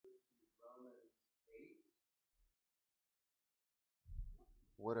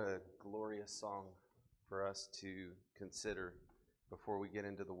What a glorious song for us to consider before we get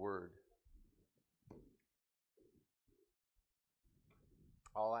into the Word.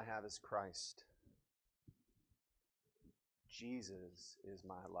 All I have is Christ. Jesus is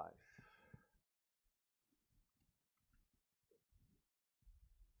my life.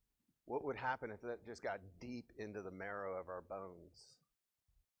 What would happen if that just got deep into the marrow of our bones?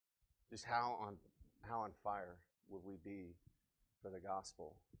 Just how on fire would we be for the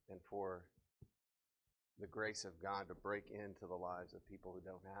gospel and for the grace of God to break into the lives of people who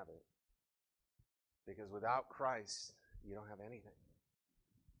don't have it? Because without Christ, you don't have anything.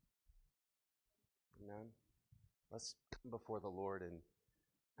 Amen? Let's come before the Lord and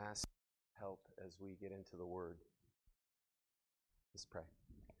ask help as we get into the Word. Let's pray.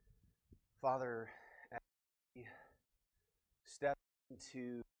 Father, as we step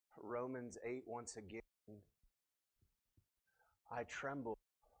into Romans 8 once again, I tremble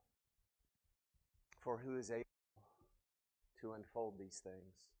for who is able to unfold these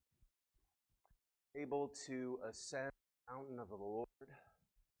things, able to ascend the mountain of the Lord,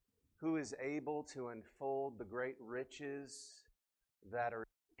 who is able to unfold the great riches that are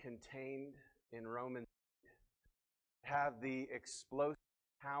contained in Romans 8, have the explosive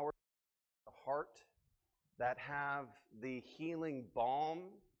power of the heart, that have the healing balm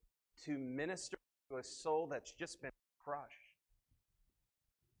to minister to a soul that's just been crushed,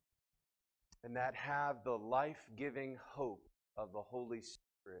 and that have the life-giving hope of the Holy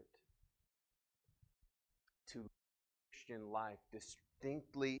Spirit to Christian life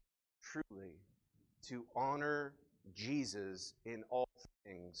distinctly, truly, to honor Jesus in all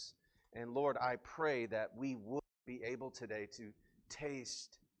things. And Lord, I pray that we would be able today to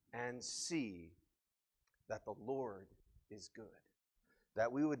taste and see that the Lord is good.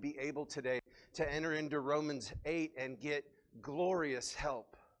 That we would be able today to enter into Romans 8 and get glorious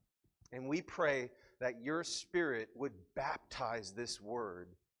help. And we pray that your Spirit would baptize this word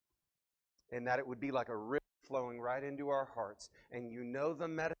and that it would be like a river flowing right into our hearts. And you know the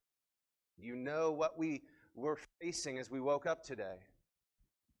medicine. You know what we were facing as we woke up today.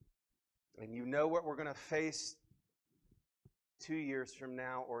 And you know what we're going to face 2 years from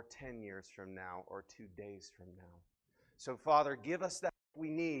now or 10 years from now or 2 days from now. So, Father, give us that we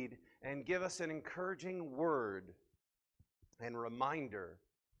need and give us an encouraging word and reminder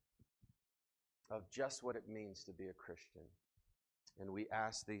of just what it means to be a Christian. And we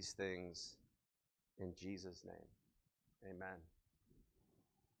ask these things in Jesus' name. Amen.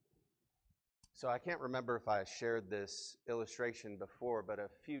 So I can't remember if I shared this illustration before, but a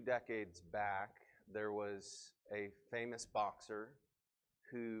few decades back, there was a famous boxer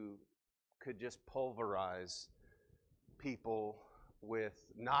who could just pulverize people with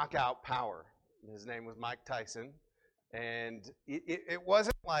knockout power. His name was Mike Tyson. And it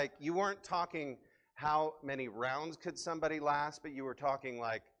wasn't like, you weren't talking how many rounds could somebody last, but you were talking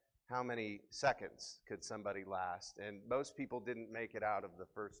like how many seconds could somebody last. And most people didn't make it out of the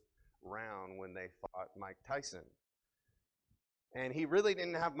first round when they fought Mike Tyson. And he really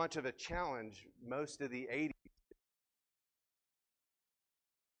didn't have much of a challenge most of the 80s.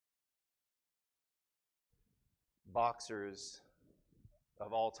 Boxers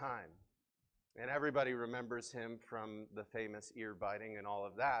of all time. And everybody remembers him from the famous ear biting and all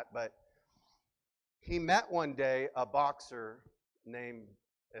of that. But he met one day a boxer named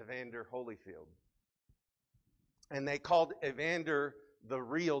Evander Holyfield. And they called Evander the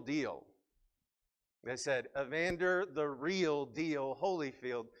real deal. They said, Evander the real deal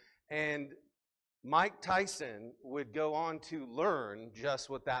Holyfield. And Mike Tyson would go on to learn just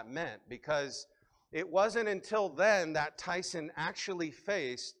what that meant, because it wasn't until then that Tyson actually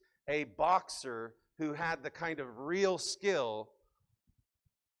faced a boxer who had the kind of real skill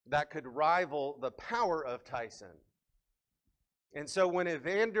that could rival the power of Tyson. And so when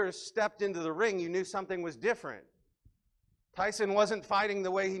Evander stepped into the ring, you knew something was different. Tyson wasn't fighting the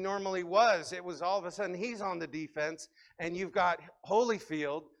way he normally was. It was all of a sudden he's on the defense, and you've got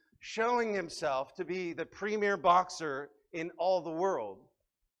Holyfield showing himself to be the premier boxer in all the world.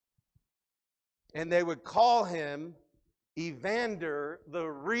 And they would call him Evander the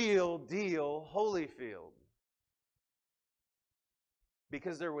real deal Holyfield,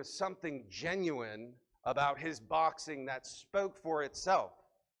 because there was something genuine about his boxing that spoke for itself.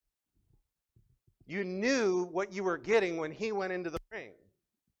 You knew what you were getting when he went into the ring.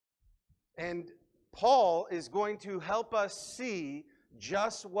 And Paul is going to help us see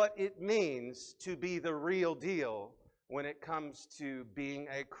just what it means to be the real deal when it comes to being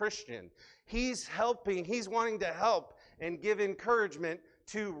a Christian. He's wanting to help and give encouragement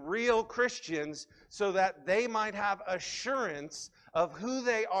to real Christians so that they might have assurance of who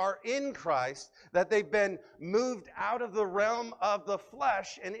they are in Christ, that they've been moved out of the realm of the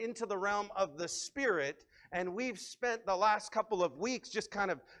flesh and into the realm of the Spirit. And we've spent the last couple of weeks just kind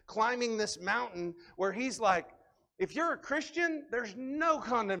of climbing this mountain where he's like, if you're a Christian, there's no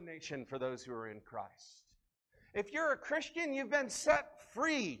condemnation for those who are in Christ. If you're a Christian, you've been set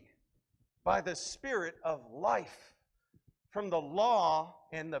free by the Spirit of life from the law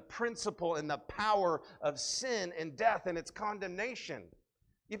and the principle and the power of sin and death and its condemnation.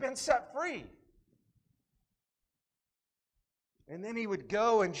 You've been set free. And then he would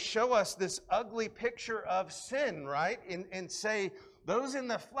go and show us this ugly picture of sin, right? And say, those in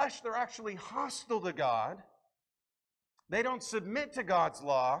the flesh, they're actually hostile to God. They don't submit to God's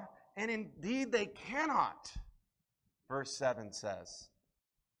law, and indeed they cannot. Verse 7 says,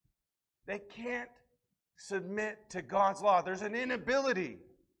 they can't submit to God's law. There's an inability.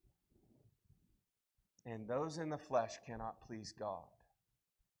 And those in the flesh cannot please God.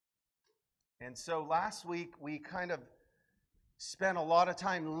 And so last week we kind of spent a lot of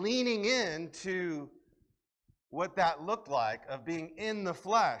time leaning into what that looked like of being in the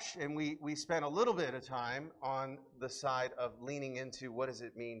flesh. And we spent a little bit of time on the side of leaning into what does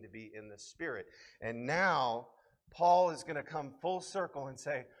it mean to be in the Spirit. And now Paul is going to come full circle and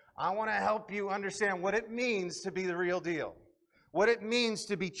say, I want to help you understand what it means to be the real deal. What it means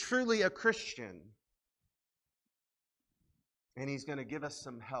to be truly a Christian. And he's going to give us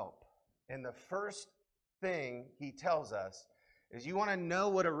some help. And the first thing he tells us is, you want to know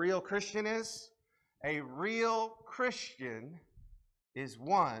what a real Christian is? A real Christian is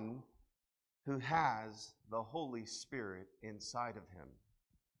one who has the Holy Spirit inside of him.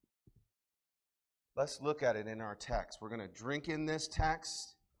 Let's look at it in our text. We're going to drink in this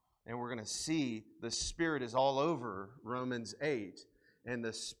text, and we're going to see the Spirit is all over Romans 8. And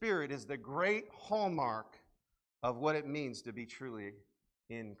the Spirit is the great hallmark of what it means to be truly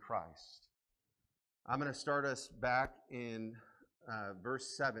in Christ. I'm going to start us back in verse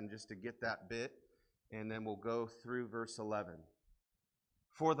 7 just to get that bit, and then we'll go through verse 11.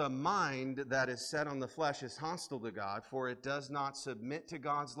 For the mind that is set on the flesh is hostile to God, for it does not submit to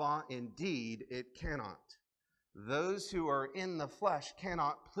God's law. Indeed, it cannot. Those who are in the flesh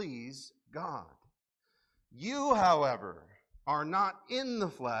cannot please God. You, however, are not in the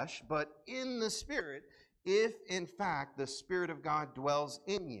flesh, but in the Spirit, if in fact the Spirit of God dwells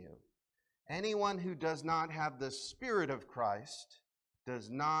in you. Anyone who does not have the Spirit of Christ does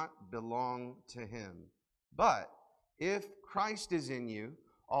not belong to him. But if Christ is in you,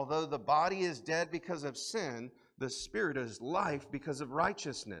 although the body is dead because of sin, the Spirit is life because of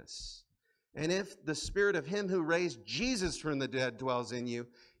righteousness. And if the Spirit of him who raised Jesus from the dead dwells in you,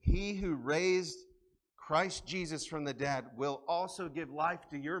 he who raised Christ Jesus from the dead will also give life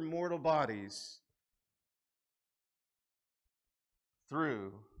to your mortal bodies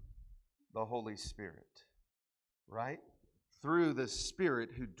through the Holy Spirit. Right? Through the Spirit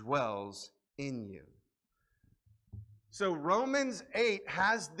who dwells in you. So Romans 8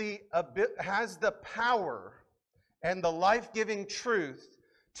 has the power and the life-giving truth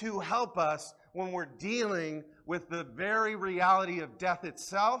to help us when we're dealing with the very reality of death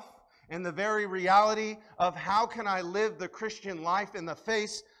itself and the very reality of how can I live the Christian life in the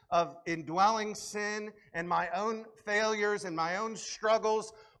face of indwelling sin and my own failures and my own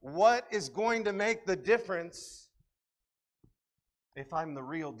struggles. What is going to make the difference if I'm the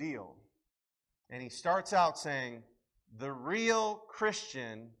real deal? And he starts out saying, the real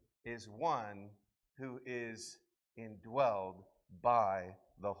Christian is one who is indwelled by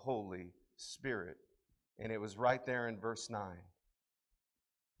the Holy Spirit. And it was right there in verse 9.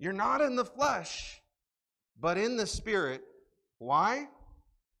 You're not in the flesh, but in the Spirit. Why?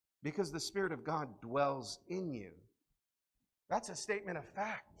 Because the Spirit of God dwells in you. That's a statement of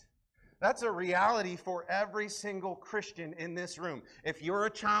fact. That's a reality for every single Christian in this room. If you're a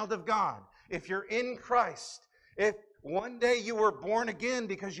child of God, if you're in Christ, if one day you were born again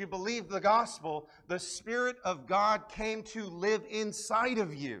because you believed the gospel, the Spirit of God came to live inside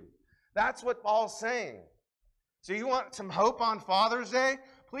of you. That's what Paul's saying. So you want some hope on Father's Day?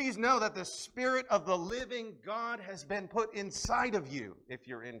 Please know that the Spirit of the living God has been put inside of you if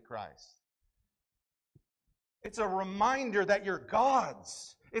you're in Christ. It's a reminder that you're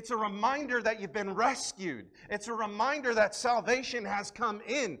God's. It's a reminder that you've been rescued. It's a reminder that salvation has come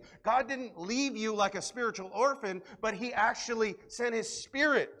in. God didn't leave you like a spiritual orphan, but He actually sent His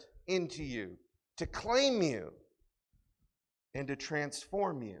Spirit into you to claim you and to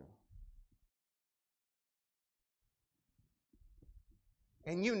transform you.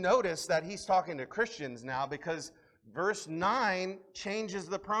 And you notice that he's talking to Christians now because Verse 9 changes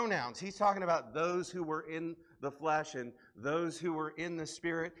the pronouns. He's talking about those who were in the flesh and those who were in the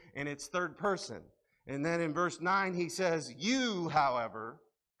Spirit, and it's third person. And then in verse 9 he says, you, however,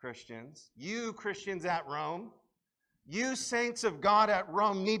 you Christians at Rome, you saints of God at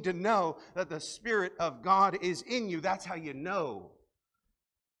Rome need to know that the Spirit of God is in you. That's how you know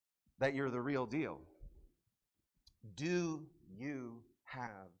that you're the real deal. Do you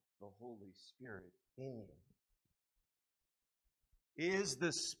have the Holy Spirit in you? Is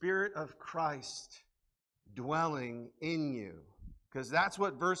the Spirit of Christ dwelling in you? Because that's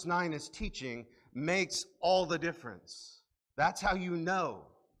what verse 9 is teaching, makes all the difference. That's how you know.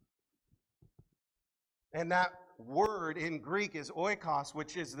 And that word in Greek is oikos,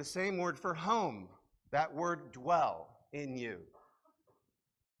 which is the same word for home. That word dwell in you.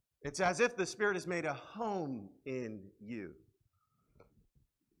 It's as if the Spirit has made a home in you.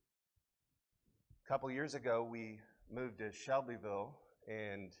 A couple years ago, we moved to Shelbyville,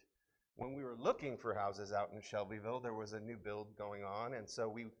 and when we were looking for houses out in Shelbyville, there was a new build going on, and so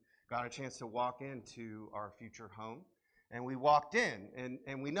we got a chance to walk into our future home. And we walked in,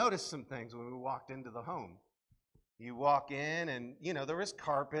 and we noticed some things when we walked into the home. You walk in, and, there was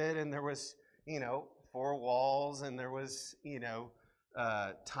carpet, and there was, 4 walls, and there was,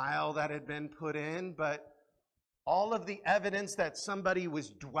 tile that had been put in, but all of the evidence that somebody was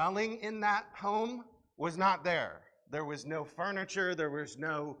dwelling in that home was not there. There was no furniture, there was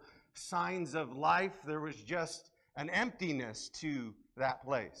no signs of life, there was just an emptiness to that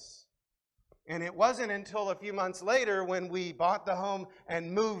place. And it wasn't until a few months later when we bought the home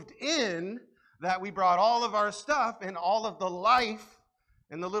and moved in that we brought all of our stuff and all of the life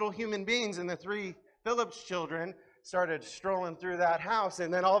and the little human beings and the 3 Phillips children started strolling through that house.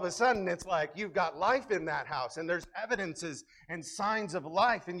 And then all of a sudden it's like you've got life in that house, and there's evidences and signs of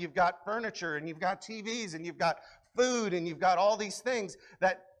life, and you've got furniture, and you've got TVs, and you've got food, and you've got all these things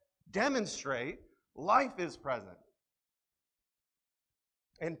that demonstrate life is present.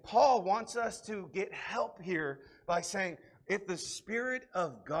 And Paul wants us to get help here by saying, if the Spirit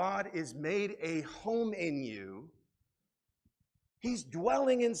of God is made a home in you, He's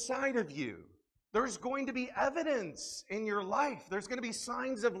dwelling inside of you. There's going to be evidence in your life. There's going to be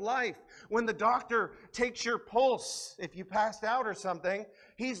signs of life. When the doctor takes your pulse, if you passed out or something,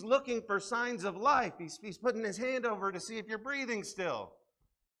 he's looking for signs of life. He's putting his hand over to see if you're breathing still.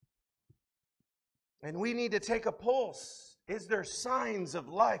 And we need to take a pulse. Is there signs of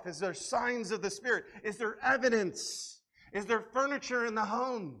life? Is there signs of the Spirit? Is there evidence? Is there furniture in the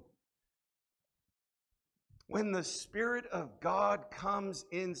home? When the Spirit of God comes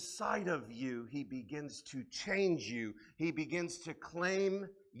inside of you, He begins to change you. He begins to claim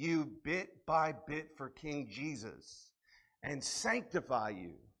you bit by bit for King Jesus and sanctify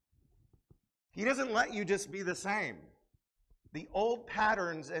you. He doesn't let you just be the same. The old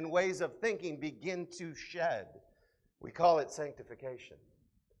patterns and ways of thinking begin to shed. We call it sanctification.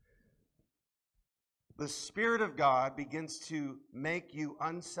 The Spirit of God begins to make you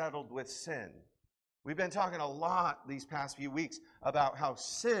unsettled with sin. We've been talking a lot these past few weeks about how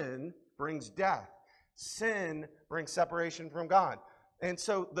sin brings death. Sin brings separation from God. And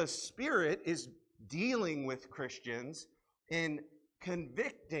so the Spirit is dealing with Christians in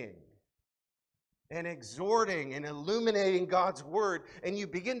convicting and exhorting and illuminating God's Word. And you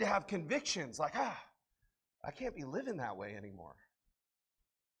begin to have convictions like, I can't be living that way anymore.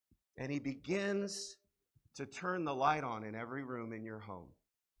 And He begins to turn the light on in every room in your home.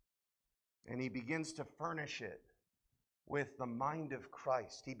 And He begins to furnish it with the mind of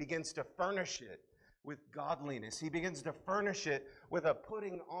Christ. He begins to furnish it with godliness. He begins to furnish it with a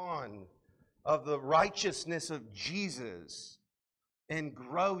putting on of the righteousness of Jesus and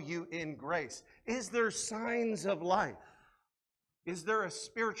grow you in grace. Is there signs of life? Is there a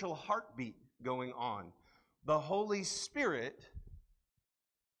spiritual heartbeat going on? The Holy Spirit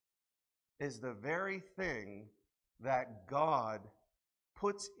is the very thing that God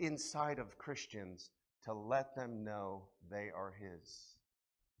puts inside of Christians to let them know they are His.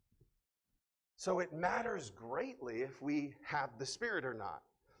 So it matters greatly if we have the Spirit or not.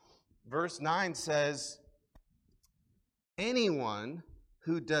 Verse 9 says, anyone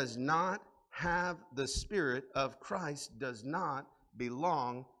who does not have the Spirit of Christ does not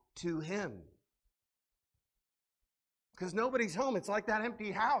belong to Him. Because nobody's home. It's like that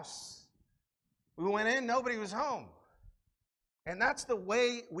empty house. We went in, nobody was home. And that's the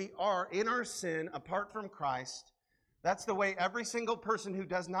way we are in our sin apart from Christ. That's the way every single person who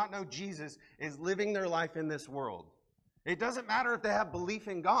does not know Jesus is living their life in this world. It doesn't matter if they have belief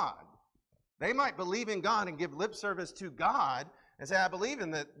in God. They might believe in God and give lip service to God and say, I believe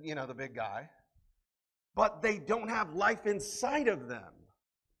in the big guy. but they don't have life inside of them.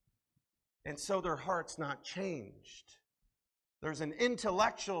 And so their heart's not changed. There's an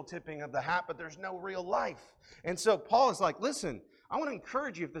intellectual tipping of the hat, but there's no real life. And so Paul is like, listen, I want to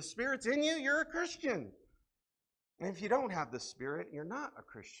encourage you. If the Spirit's in you, you're a Christian. And if you don't have the Spirit, you're not a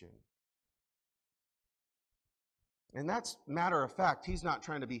Christian. And that's matter of fact. He's not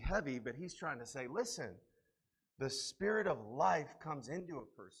trying to be heavy, but he's trying to say, listen, the Spirit of life comes into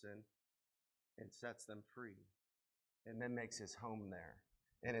a person and sets them free, and then makes his home there.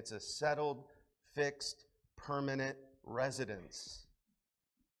 And it's a settled, fixed, permanent residence.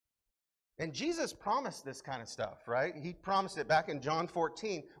 And Jesus promised this kind of stuff, right? He promised it back in John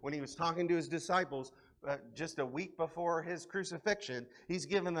 14 when he was talking to his disciples just a week before his crucifixion. He's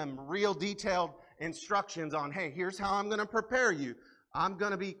given them real detailed instructions on, hey, here's how I'm going to prepare you. I'm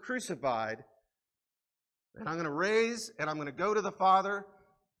going to be crucified, and I'm going to raise, and I'm going to go to the Father,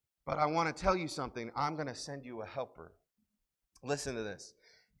 but I want to tell you something. I'm going to send you a helper. Listen to this.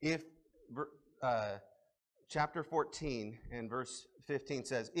 If chapter 14 and verse 15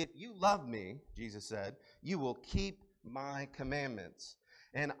 says, if you love me, Jesus said, you will keep my commandments.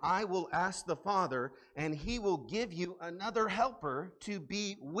 And I will ask the Father, and he will give you another helper to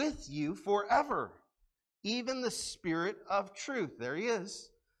be with you forever, even the Spirit of truth. There he is,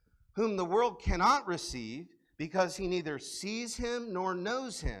 whom the world cannot receive, because he neither sees him nor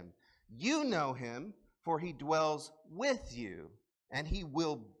knows him. You know him, for he dwells with you, and he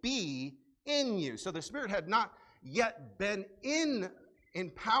will be in you. So the Spirit had not yet been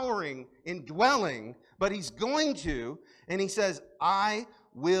empowering, indwelling, but he's going to, and he says, I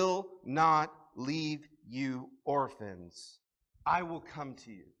will not leave you orphans. I will come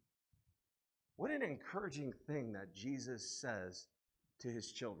to you. What an encouraging thing that Jesus says to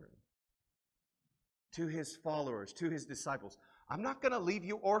his children, to his followers, to his disciples. I'm not going to leave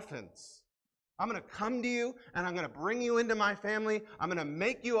you orphans. I'm going to come to you, and I'm going to bring you into my family. I'm going to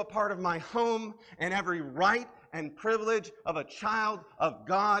make you a part of my home, and every right and privilege of a child of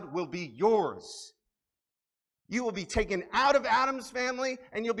God will be yours. You will be taken out of Adam's family,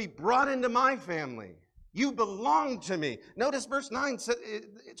 and you'll be brought into my family. You belong to me. Notice verse 9,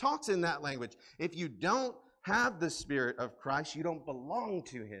 it talks in that language. If you don't have the Spirit of Christ, you don't belong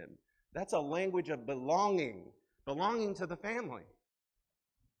to him. That's a language of belonging to the family.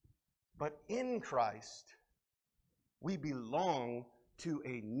 But in Christ, we belong to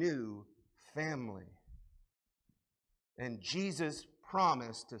a new family. And Jesus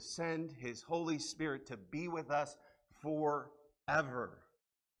promised to send his Holy Spirit to be with us forever.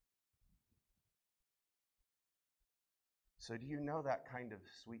 So do you know that kind of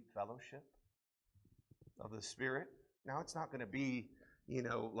sweet fellowship of the Spirit? Now, it's not going to be,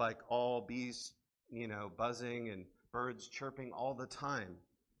 like all bees, buzzing and birds chirping all the time.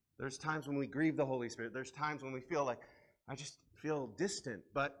 There's times when we grieve the Holy Spirit. There's times when we feel like, I just feel distant.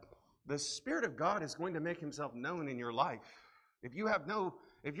 But the Spirit of God is going to make himself known in your life. If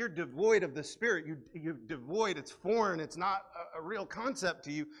you're devoid of the Spirit, you're devoid, it's foreign, it's not a real concept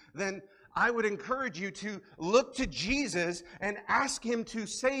to you, then I would encourage you to look to Jesus and ask him to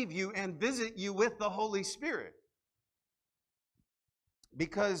save you and visit you with the Holy Spirit.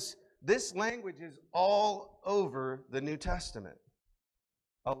 Because this language is all over the New Testament.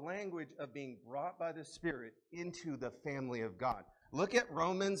 A language of being brought by the Spirit into the family of God. Look at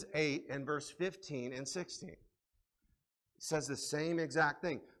Romans 8 and verse 15 and 16. It says the same exact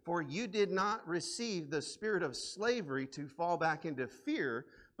thing. For you did not receive the spirit of slavery to fall back into fear,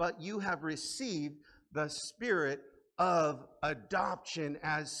 but you have received the Spirit of adoption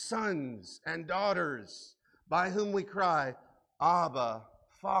as sons and daughters, by whom we cry, Abba,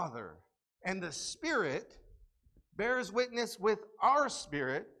 Father. And the Spirit bears witness with our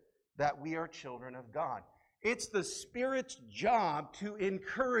spirit that we are children of God. It's the Spirit's job to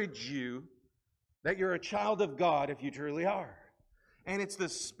encourage you that you're a child of God if you truly are. And it's the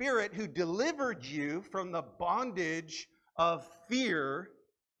Spirit who delivered you from the bondage of fear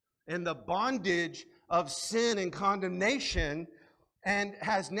and the bondage of sin and condemnation, and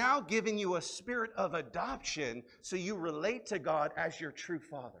has now given you a spirit of adoption so you relate to God as your true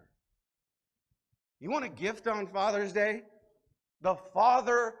Father. You want a gift on Father's Day? The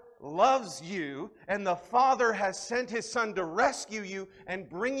Father loves you, and the Father has sent his Son to rescue you and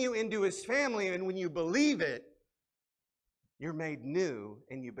bring you into his family, and when you believe it, you're made new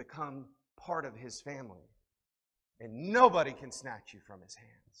and you become part of his family. And nobody can snatch you from his hands.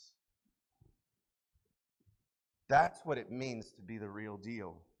 That's what it means to be the real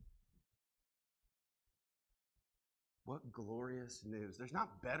deal. What glorious news. There's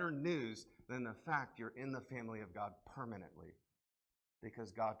not better news than the fact you're in the family of God permanently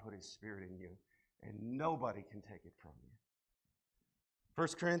because God put his Spirit in you. and nobody can take it from you. 1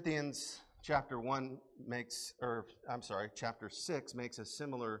 Corinthians chapter 6 makes a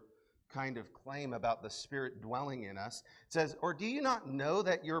similar kind of claim about the Spirit dwelling in us. It says, "Or do you not know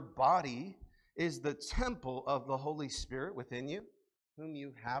that your body is the temple of the Holy Spirit within you, whom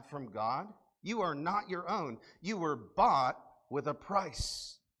you have from God? You are not your own. You were bought with a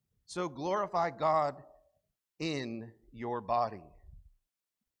price. So glorify God in your body."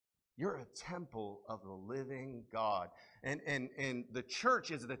 You're a temple of the living God. And the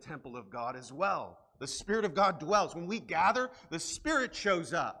church is the temple of God as well. The Spirit of God dwells. When we gather, the Spirit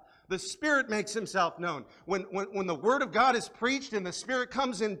shows up. The Spirit makes himself known. When the Word of God is preached and the Spirit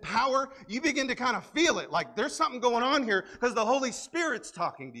comes in power, you begin to kind of feel it. Like there's something going on here because the Holy Spirit's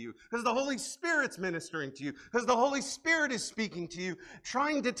talking to you, because the Holy Spirit's ministering to you, because the Holy Spirit is speaking to you,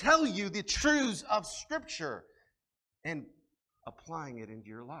 trying to tell you the truths of Scripture and applying it into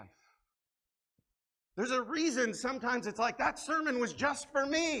your life. There's a reason sometimes it's like, that sermon was just for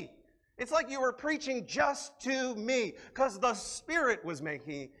me. It's like you were preaching just to me because the Spirit was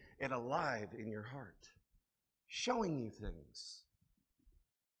making it alive in your heart, showing you things.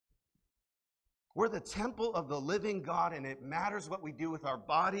 We're the temple of the living God, and it matters what we do with our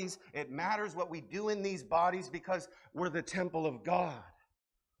bodies. It matters what we do in these bodies because we're the temple of God.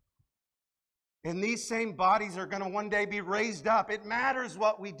 And these same bodies are going to one day be raised up. It matters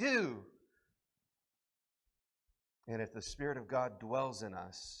what we do. And if the Spirit of God dwells in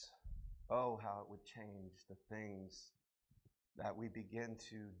us, oh, how it would change the things that we begin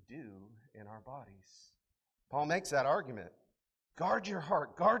to do in our bodies. Paul makes that argument. Guard your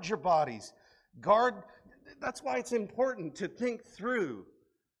heart, guard your bodies, guard. That's why it's important to think through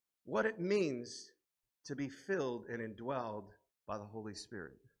what it means to be filled and indwelled by the Holy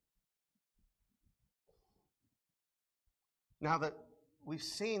Spirit. Now that we've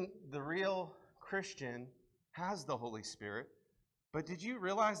seen the real Christian has the Holy Spirit, but did you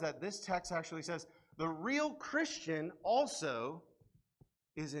realize that this text actually says the real Christian also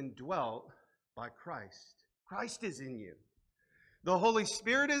is indwelt by Christ? Christ is in you. The Holy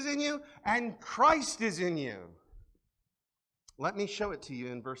Spirit is in you, and Christ is in you. Let me show it to you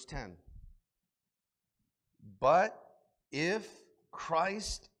in verse 10. "But if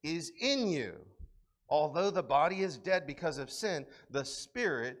Christ is in you, although the body is dead because of sin, the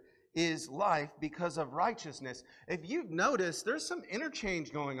Spirit is life because of righteousness." If you've noticed, there's some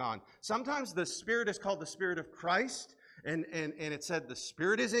interchange going on. Sometimes the Spirit is called the Spirit of Christ, and it said the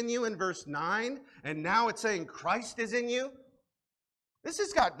Spirit is in you in verse 9, and now it's saying Christ is in you. This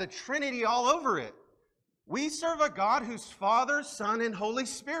has got the Trinity all over it. We serve a God who's Father, Son, and Holy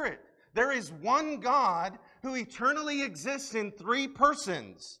Spirit. There is one God who eternally exists in three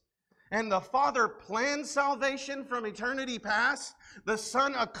persons. And the Father planned salvation from eternity past. The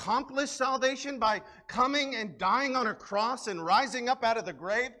Son accomplished salvation by coming and dying on a cross and rising up out of the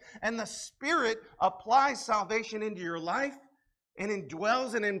grave. And the Spirit applies salvation into your life and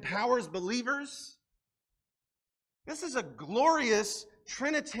indwells and empowers believers. This is a glorious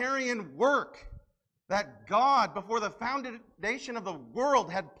Trinitarian work that God, before the foundation of the world,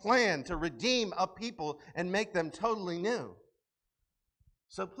 had planned to redeem a people and make them totally new.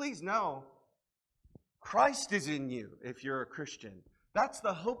 So please know, Christ is in you if you're a Christian. That's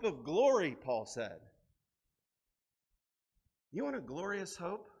the hope of glory, Paul said. You want a glorious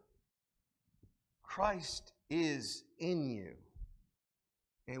hope? Christ is in you.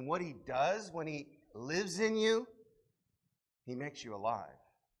 And what he does when he lives in you, he makes you alive.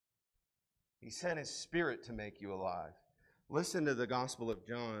 He sent his Spirit to make you alive. Listen to the Gospel of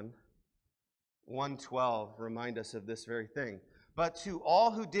John 1:12 remind us of this very thing. "But to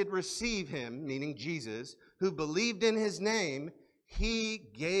all who did receive him," meaning Jesus, "who believed in his name, he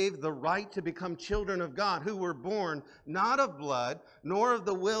gave the right to become children of God, who were born not of blood, nor of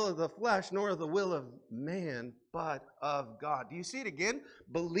the will of the flesh, nor of the will of man, but of God." Do you see it again?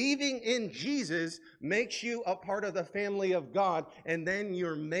 Believing in Jesus makes you a part of the family of God, and then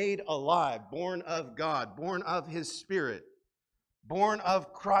you're made alive, born of God, born of his Spirit, born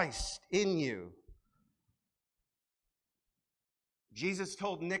of Christ in you. Jesus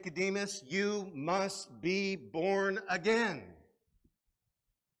told Nicodemus, "You must be born again."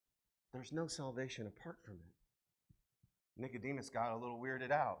 There's no salvation apart from it. Nicodemus got a little weirded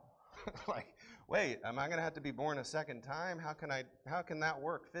out. Like, wait, am I going to have to be born a second time? How can that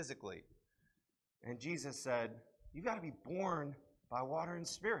work physically? And Jesus said, you got to be born by water and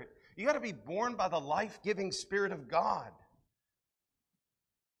Spirit. You got to be born by the life-giving Spirit of God.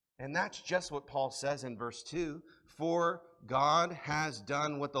 And that's just what Paul says in verse 2. "For God has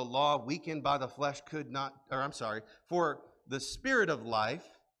done what the law weakened by the flesh could not," for the Spirit of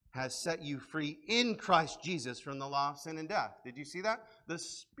life has set you free in Christ Jesus from the law of sin and death. Did you see that? The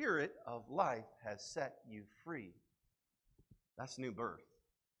Spirit of life has set you free. That's new birth.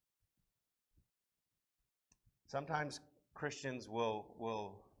 Sometimes Christians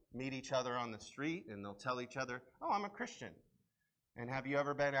will meet each other on the street and they'll tell each other, "Oh, I'm a Christian." And have you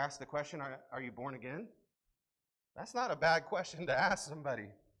ever been asked the question, are you born again? That's not a bad question to ask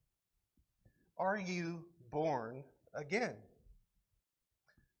somebody. Are you born again?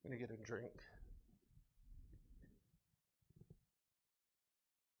 I'm going to get a drink.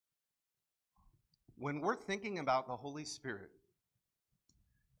 When we're thinking about the Holy Spirit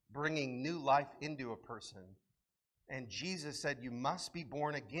bringing new life into a person, and Jesus said you must be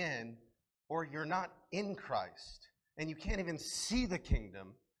born again or you're not in Christ, and you can't even see the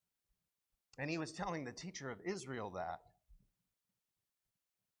kingdom, and he was telling the teacher of Israel that,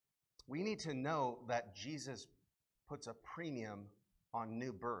 we need to know that Jesus puts a premium on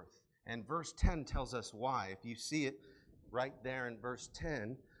new birth. And verse 10 tells us why. If you see it right there in verse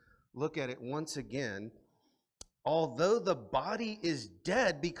 10, look at it once again. Although the body is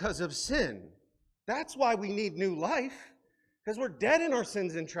dead because of sin. That's why we need new life. Because we're dead in our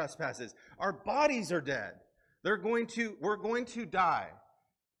sins and trespasses. Our bodies are dead. We're going to die.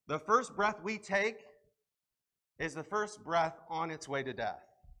 The first breath we take is the first breath on its way to death,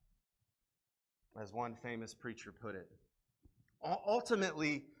 as one famous preacher put it.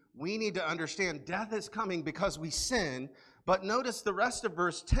 Ultimately, we need to understand death is coming because we sin, but notice the rest of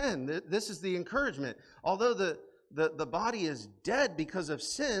verse 10. This is the encouragement. Although the body is dead because of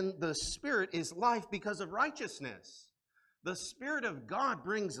sin, the Spirit is life because of righteousness. The Spirit of God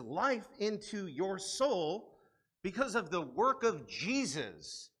brings life into your soul because of the work of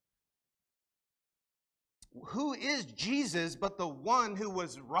Jesus. Who is Jesus but the one who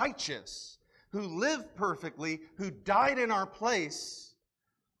was righteous, who lived perfectly, who died in our place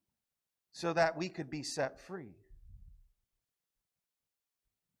so that we could be set free?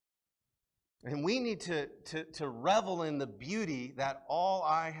 And we need to revel in the beauty that all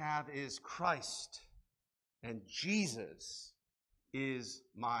I have is Christ, and Jesus is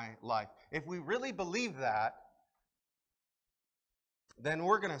my life. If we really believe that, then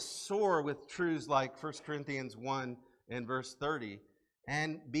we're going to soar with truths like 1 Corinthians 1 and verse 30.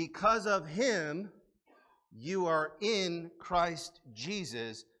 And because of him, you are in Christ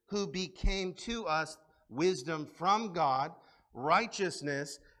Jesus, who became to us wisdom from God,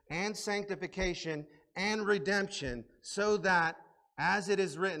 righteousness and sanctification and redemption, so that, as it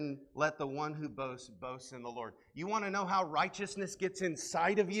is written, let the one who boasts, boast in the Lord. You want to know how righteousness gets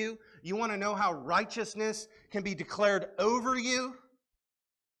inside of you? You want to know how righteousness can be declared over you?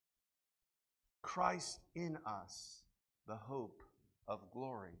 Christ in us, the hope of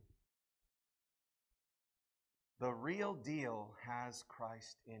glory. The real deal has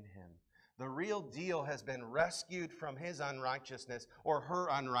Christ in him. The real deal has been rescued from his unrighteousness or her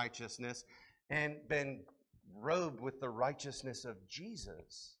unrighteousness and been robed with the righteousness of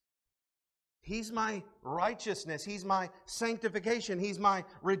Jesus. He's my righteousness. He's my sanctification. He's my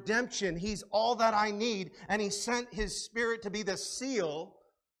redemption. He's all that I need. And he sent his Spirit to be the seal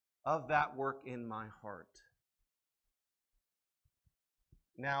of that work in my heart.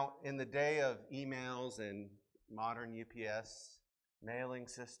 Now, in the day of emails and modern UPS mailing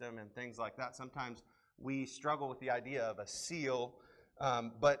system and things like that, sometimes we struggle with the idea of a seal.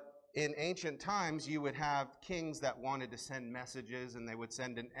 But in ancient times, you would have kings that wanted to send messages, and they would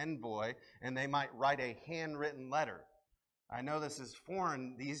send an envoy, and they might write a handwritten letter. I know this is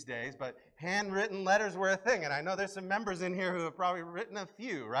foreign these days, but handwritten letters were a thing. And I know there's some members in here who have probably written a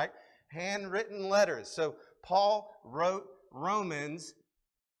few, right? Handwritten letters. So Paul wrote Romans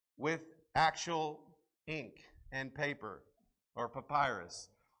with actual ink and paper or papyrus.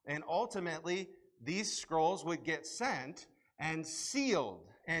 And ultimately, these scrolls would get sent and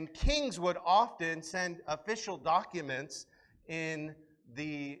sealed. And kings would often send official documents in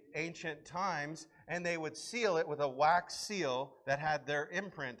the ancient times, and they would seal it with a wax seal that had their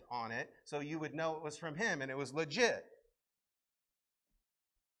imprint on it, so you would know it was from him and it was legit.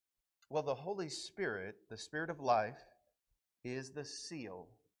 Well, the Holy Spirit, the Spirit of life, is the seal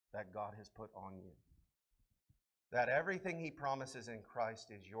that God has put on you. That everything he promises in Christ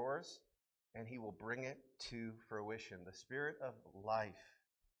is yours, and he will bring it to fruition. The Spirit of life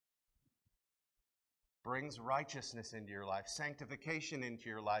brings righteousness into your life, sanctification into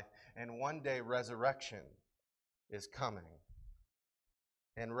your life, and one day resurrection is coming.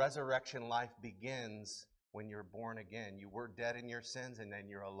 And resurrection life begins when you're born again. You were dead in your sins, and then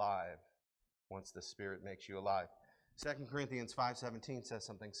you're alive once the Spirit makes you alive. 2 Corinthians 5:17 says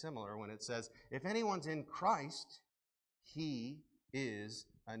something similar when it says, if anyone's in Christ, he is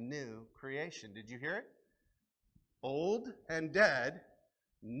a new creation. Did you hear it? Old and dead,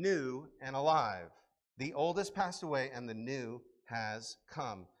 new and alive. The old has passed away and the new has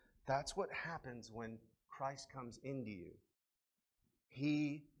come. That's what happens when Christ comes into you.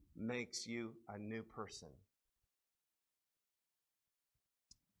 He makes you a new person.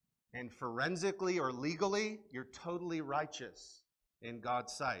 And forensically or legally, you're totally righteous in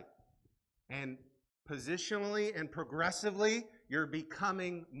God's sight. And positionally and progressively, you're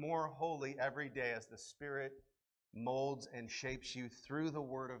becoming more holy every day as the Spirit molds and shapes you through the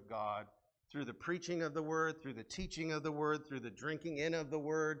Word of God, through the preaching of the Word, through the teaching of the Word, through the drinking in of the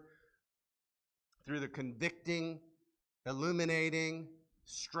Word, through the convicting, illuminating,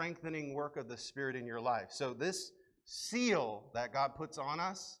 strengthening work of the Spirit in your life. So this seal that God puts on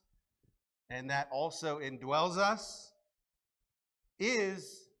us and that also indwells us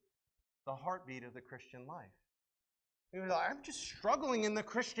is the heartbeat of the Christian life. You're like, I'm just struggling in the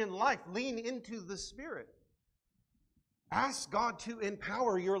Christian life. Lean into the Spirit. Ask God to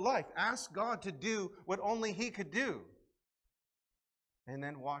empower your life. Ask God to do what only He could do. And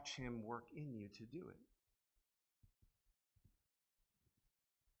then watch Him work in you to do it.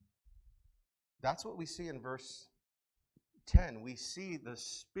 That's what we see in verse 10. We see the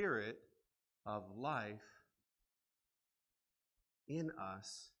Spirit of life in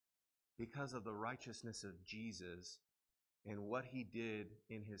us because of the righteousness of Jesus and what He did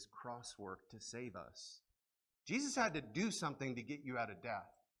in His cross work to save us. Jesus had to do something to get you out of death.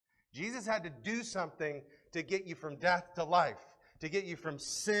 Jesus had to do something to get you from death to life, to get you from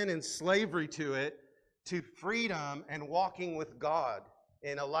sin and slavery to it, to freedom and walking with God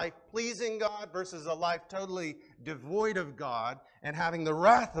in a life pleasing God versus a life totally devoid of God and having the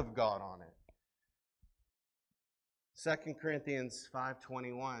wrath of God on it. 2 Corinthians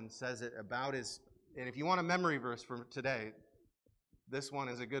 5:21 says it about His, and if you want a memory verse for today, this one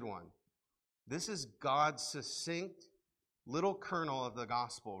is a good one. This is God's succinct little kernel of the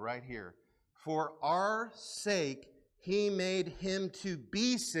gospel right here. For our sake He made Him to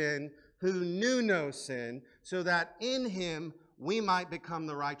be sin who knew no sin, so that in Him we might become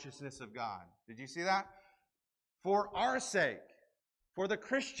the righteousness of God. Did you see that? For our sake, for the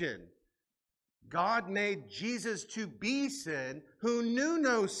Christian, God made Jesus to be sin who knew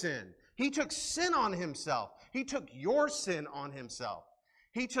no sin. He took sin on Himself. He took your sin on Himself.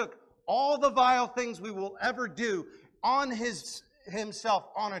 He took all the vile things we will ever do on Himself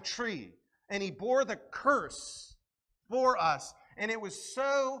on a tree. And He bore the curse for us. And it was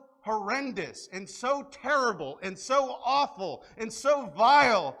so horrendous and so terrible and so awful and so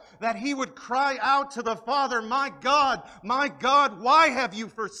vile that He would cry out to the Father, my God, why have you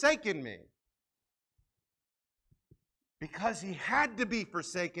forsaken me? Because He had to be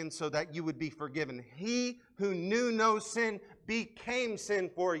forsaken so that you would be forgiven. He who knew no sin became sin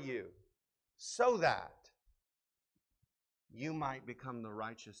for you, so that you might become the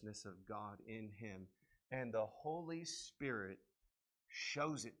righteousness of God in Him. And the Holy Spirit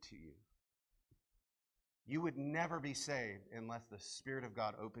shows it to you. You would never be saved unless the Spirit of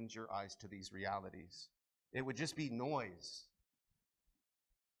God opens your eyes to these realities. It would just be noise.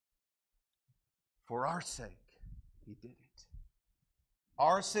 For our sake, He did it.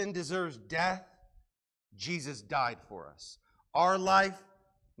 Our sin deserves death. Jesus died for us. Our life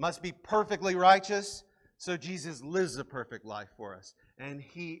must be perfectly righteous, so Jesus lives a perfect life for us. And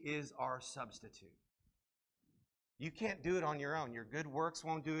He is our substitute. You can't do it on your own. Your good works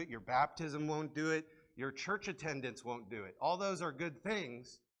won't do it. Your baptism won't do it. Your church attendance won't do it. All those are good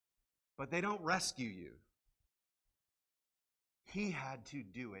things, but they don't rescue you. He had to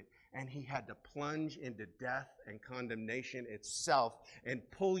do it, and He had to plunge into death and condemnation itself and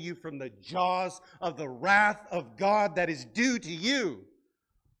pull you from the jaws of the wrath of God that is due to you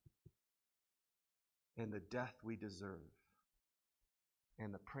and the death we deserve.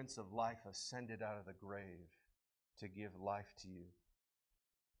 And the Prince of Life ascended out of the grave to give life to you.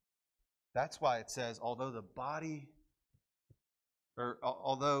 That's why it says,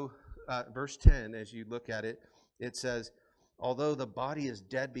 verse 10, as you look at it, it says, although the body is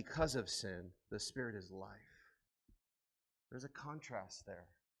dead because of sin, the Spirit is life. There's a contrast there.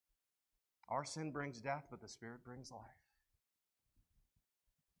 Our sin brings death, but the Spirit brings life.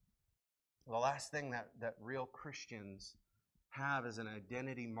 The last thing that real Christians have as an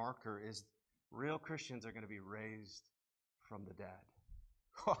identity marker is real Christians are going to be raised from the dead.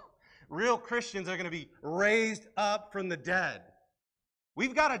 Real Christians are going to be raised up from the dead.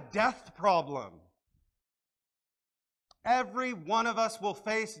 We've got a death problem. Every one of us will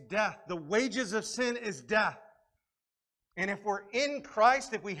face death. The wages of sin is death. And if we're in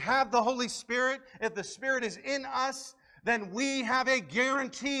Christ, if we have the Holy Spirit, if the Spirit is in us, then we have a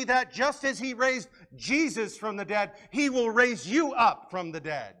guarantee that just as He raised Jesus from the dead, He will raise you up from the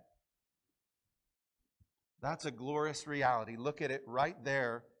dead. That's a glorious reality. Look at it right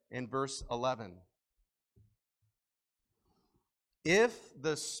there in verse 11. If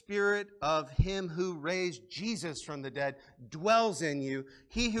the Spirit of Him who raised Jesus from the dead dwells in you,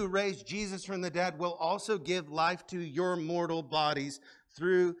 He who raised Jesus from the dead will also give life to your mortal bodies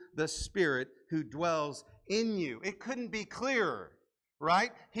through the Spirit who dwells in you. It couldn't be clearer,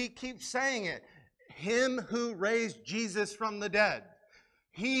 right? He keeps saying it. Him who raised Jesus from the dead.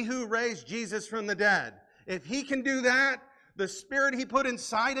 He who raised Jesus from the dead. If He can do that, the Spirit He put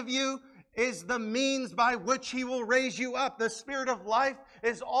inside of you is the means by which He will raise you up. The Spirit of life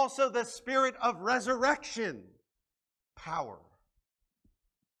is also the Spirit of resurrection power.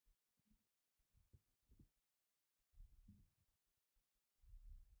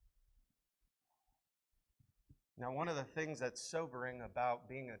 Now, one of the things that's sobering about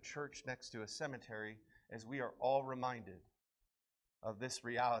being a church next to a cemetery is we are all reminded of this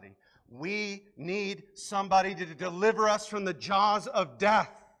reality. We need somebody to deliver us from the jaws of death.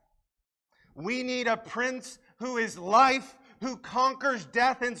 We need a prince who is life, who conquers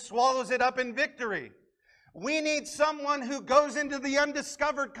death and swallows it up in victory. We need someone who goes into the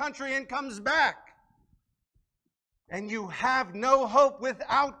undiscovered country and comes back. And you have no hope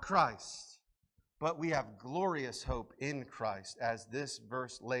without Christ. But we have glorious hope in Christ, as this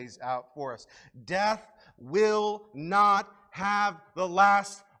verse lays out for us. Death will not have the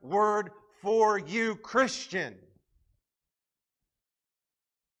last word for you, Christian.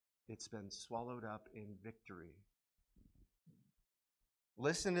 It's been swallowed up in victory.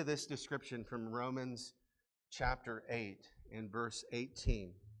 Listen to this description from Romans chapter 8 in verse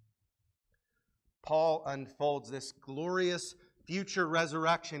 18. Paul unfolds this glorious future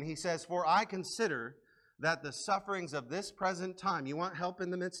resurrection. He says, "For I consider that the sufferings of this present time," you want help in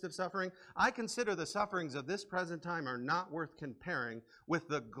the midst of suffering? "I consider the sufferings of this present time are not worth comparing with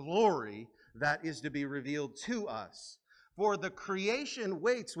the glory that is to be revealed to us. For the creation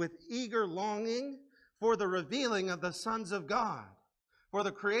waits with eager longing for the revealing of the sons of God. For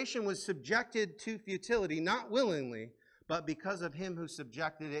the creation was subjected to futility, not willingly, but because of Him who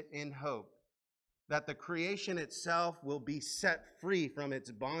subjected it in hope, that the creation itself will be set free from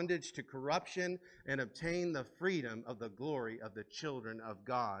its bondage to corruption and obtain the freedom of the glory of the children of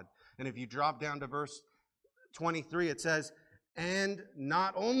God." And if you drop down to verse 23, it says, "And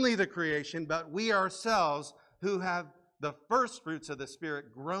not only the creation, but we ourselves who have the first fruits of the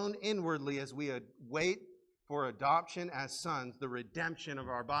Spirit groan inwardly as we wait for adoption as sons, the redemption of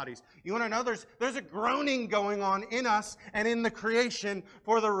our bodies." You want to know there's a groaning going on in us and in the creation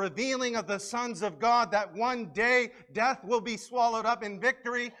for the revealing of the sons of God, that one day death will be swallowed up in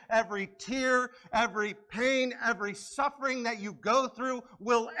victory. Every tear, every pain, every suffering that you go through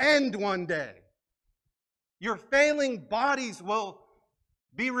will end one day. Your failing bodies will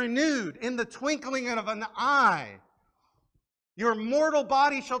be renewed in the twinkling of an eye. Your mortal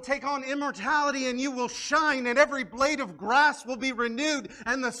body shall take on immortality, and you will shine, and every blade of grass will be renewed,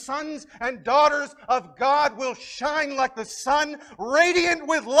 and the sons and daughters of God will shine like the sun, radiant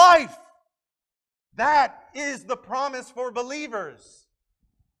with life. That is the promise for believers.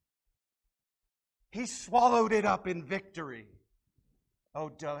 He swallowed it up in victory. Oh,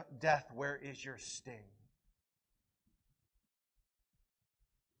 death, where is your sting?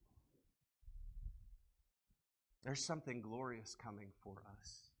 There's something glorious coming for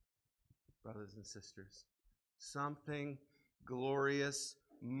us, brothers and sisters. Something glorious,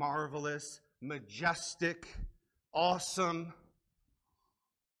 marvelous, majestic, awesome.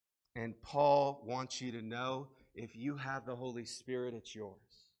 And Paul wants you to know, if you have the Holy Spirit, it's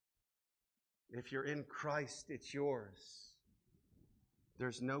yours. If you're in Christ, it's yours.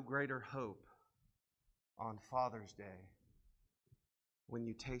 There's no greater hope on Father's Day when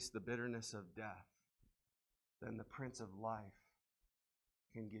you taste the bitterness of death then the Prince of Life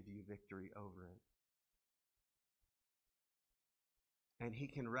can give you victory over it. And He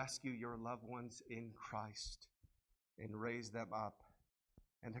can rescue your loved ones in Christ and raise them up.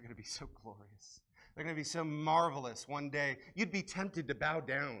 And they're going to be so glorious. They're going to be so marvelous one day. You'd be tempted to bow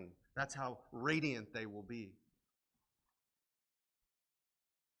down. That's how radiant they will be.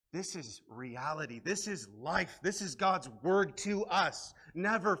 This is reality. This is life. This is God's word to us.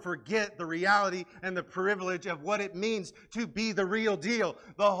 Never forget the reality and the privilege of what it means to be the real deal.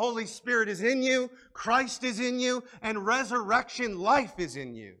 The Holy Spirit is in you, Christ is in you, and resurrection life is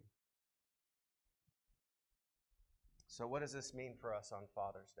in you. So what does this mean for us on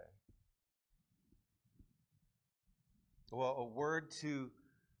Father's Day? Well, a word to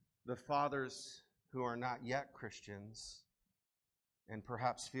the fathers who are not yet Christians and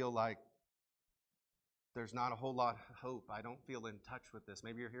perhaps feel like there's not a whole lot of hope. I don't feel in touch with this.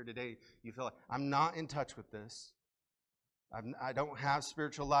 Maybe you're here today, you feel like, I'm not in touch with this. I don't have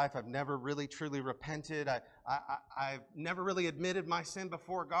spiritual life. I've never really truly repented. I've never really admitted my sin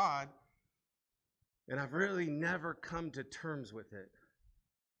before God. And I've really never come to terms with it.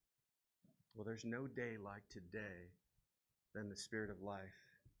 Well, there's no day like today than the Spirit of life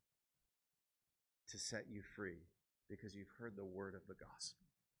to set you free, because you've heard the word of the gospel.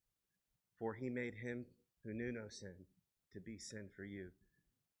 For he made him who knew no sin to be sin for you,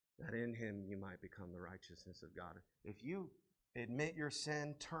 that in him you might become the righteousness of God. If you admit your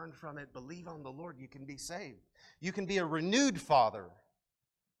sin, turn from it, believe on the Lord, you can be saved. You can be a renewed father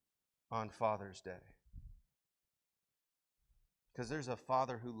on Father's Day. Because there's a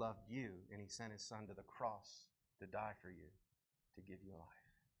Father who loved you, and he sent his Son to the cross to die for you, to give you life.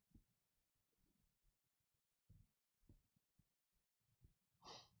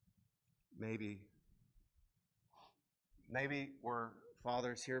 Maybe we're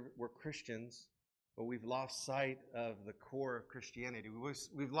fathers here, we're Christians, but we've lost sight of the core of Christianity.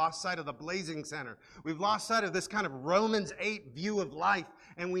 We've lost sight of the blazing center. We've lost sight of this kind of Romans 8 view of life,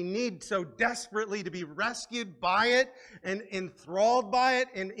 and we need so desperately to be rescued by it and enthralled by it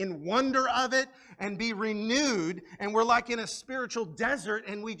and in wonder of it and be renewed. And we're like in a spiritual desert,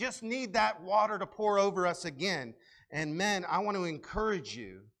 and we just need that water to pour over us again. And men, I want to encourage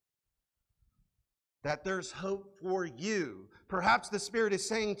you that there's hope for you. Perhaps the Spirit is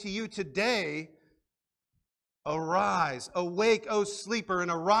saying to you today, arise, awake, O sleeper, and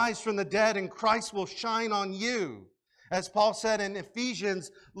arise from the dead, and Christ will shine on you. As Paul said in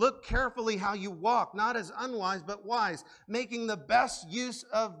Ephesians, look carefully how you walk, not as unwise, but wise, making the best use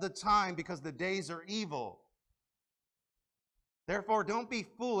of the time, because the days are evil. Therefore, don't be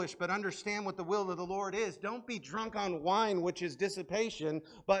foolish, but understand what the will of the Lord is. Don't be drunk on wine, which is dissipation,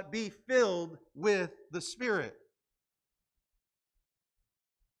 but be filled with the Spirit.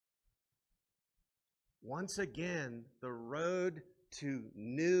 Once again, the road to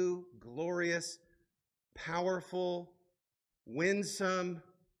new, glorious, powerful, winsome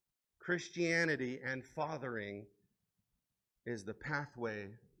Christianity and fathering is the pathway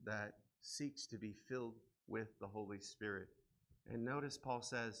that seeks to be filled with the Holy Spirit. And notice Paul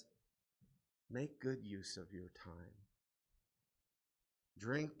says, make good use of your time.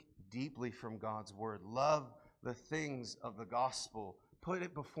 Drink deeply from God's word. Love the things of the gospel. Put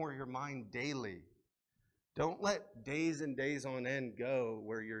it before your mind daily. Don't let days and days on end go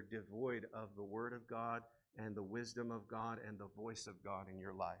where you're devoid of the word of God and the wisdom of God and the voice of God in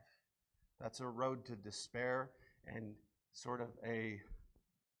your life. That's a road to despair and sort of a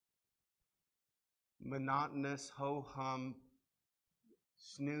monotonous, ho-hum,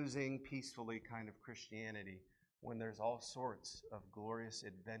 snoozing peacefully kind of Christianity, when there's all sorts of glorious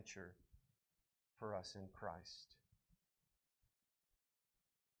adventure for us in Christ.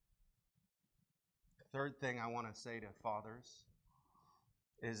 Third thing I want to say to fathers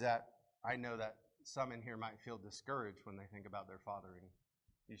is that I know that some in here might feel discouraged when they think about their fathering.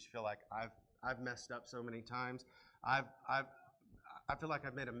 You should feel like I've messed up so many times. I feel like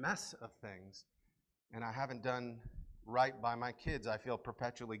I've made a mess of things, and I haven't done right by my kids. I feel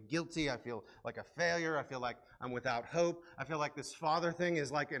perpetually guilty. I feel like a failure. I feel like I'm without hope. I feel like this father thing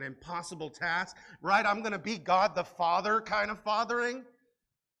is like an impossible task, right? I'm going to be God the Father kind of fathering.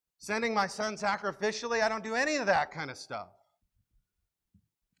 Sending my son sacrificially, I don't do any of that kind of stuff.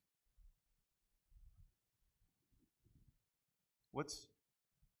 What's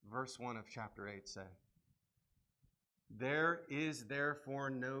verse 1 of chapter 8 say? There is therefore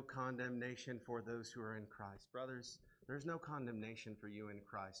no condemnation for those who are in Christ. Brothers, there's no condemnation for you in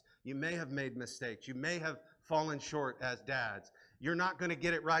Christ. You may have made mistakes. You may have fallen short as dads. You're not going to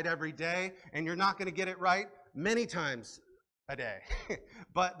get it right every day, and you're not going to get it right many times a day.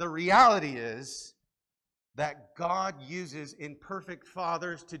 But the reality is that God uses imperfect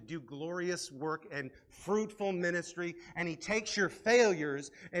fathers to do glorious work and fruitful ministry, and He takes your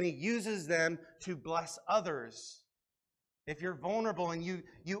failures and He uses them to bless others. If you're vulnerable and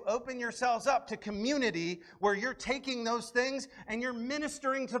you open yourselves up to community where you're taking those things and you're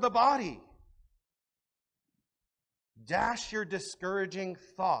ministering to the body. Dash your discouraging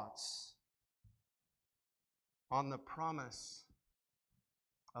thoughts on the promise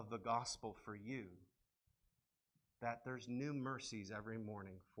of the gospel for you, that there's new mercies every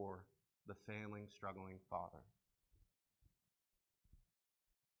morning for the failing, struggling father.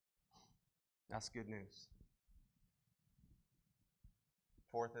 That's good news.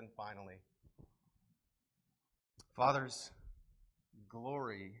 Fourth and finally, fathers,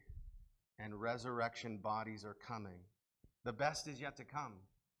 glory and resurrection bodies are coming. The best is yet to come.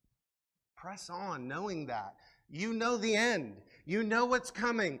 Press on knowing that. You know the end. You know what's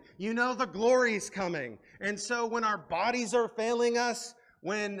coming. You know the glory is coming. And so when our bodies are failing us,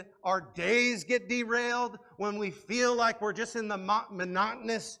 when our days get derailed, when we feel like we're just in the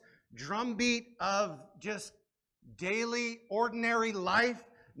monotonous drumbeat of just daily, ordinary life,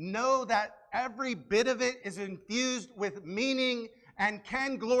 know that every bit of it is infused with meaning and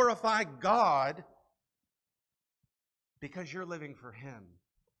can glorify God because you're living for Him.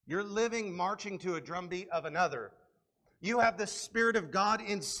 You're living marching to a drumbeat of another. You have the Spirit of God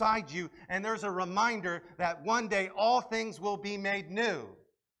inside you, and there's a reminder that one day all things will be made new.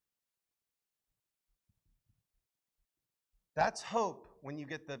 That's hope when you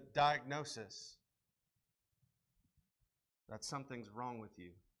get the diagnosis that something's wrong with you.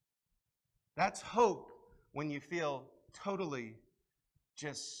 That's hope when you feel totally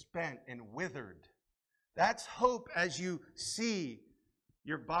just spent and withered. That's hope as you see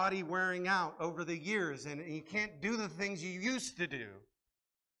your body wearing out over the years and you can't do the things you used to do.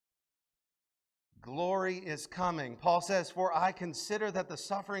 Glory is coming. Paul says, "For I consider that the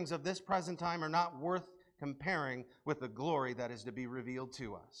sufferings of this present time are not worth comparing with the glory that is to be revealed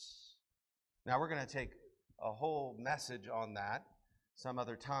to us." Now we're going to take a whole message on that some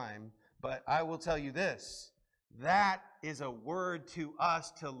other time, but I will tell you this. That is a word to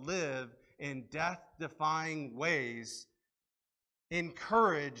us to live in death-defying ways,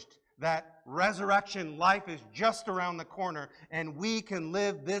 encouraged that resurrection life is just around the corner and we can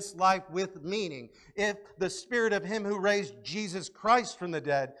live this life with meaning. If the Spirit of Him who raised Jesus Christ from the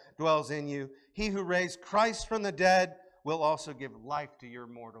dead dwells in you, He who raised Christ from the dead will also give life to your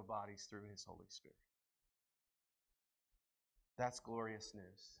mortal bodies through His Holy Spirit. That's glorious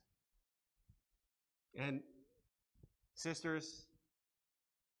news. And sisters,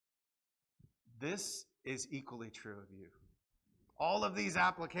 this is equally true of you. All of these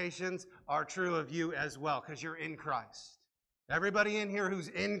applications are true of you as well because you're in Christ. Everybody in here who's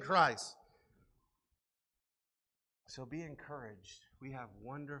in Christ. So be encouraged. We have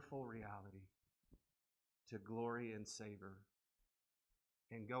wonderful reality to glory and savor.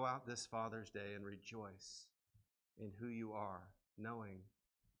 And go out this Father's Day and rejoice in who you are, knowing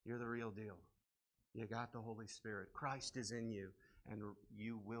you're the real deal. You got the Holy Spirit. Christ is in you, and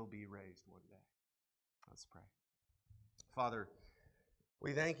you will be raised one day. Let's pray. Father,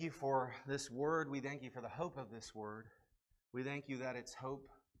 we thank you for this word. We thank you for the hope of this word. We thank you that it's hope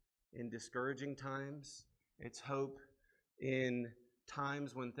in discouraging times. It's hope in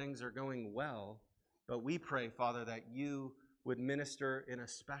times when things are going well. But we pray, Father, that you would minister in a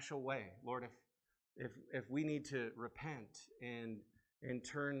special way. Lord, if we need to repent and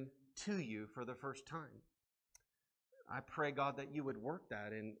turn to you for the first time, I pray, God, that you would work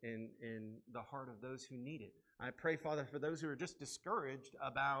that in the heart of those who need it. I pray, Father, for those who are just discouraged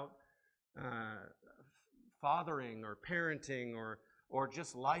about fathering or parenting or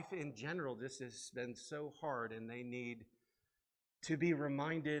just life in general. This has been so hard, and they need to be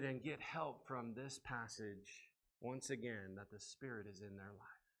reminded and get help from this passage once again that the Spirit is in their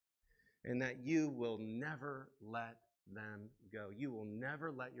life and that you will never let them go. You will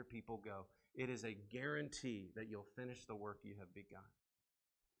never let your people go. It is a guarantee that you'll finish the work you have begun.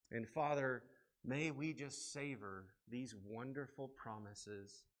 And Father, may we just savor these wonderful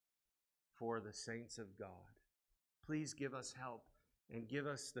promises for the saints of God. Please give us help and give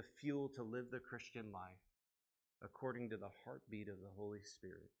us the fuel to live the Christian life according to the heartbeat of the Holy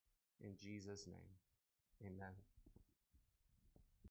Spirit. In Jesus' name, amen.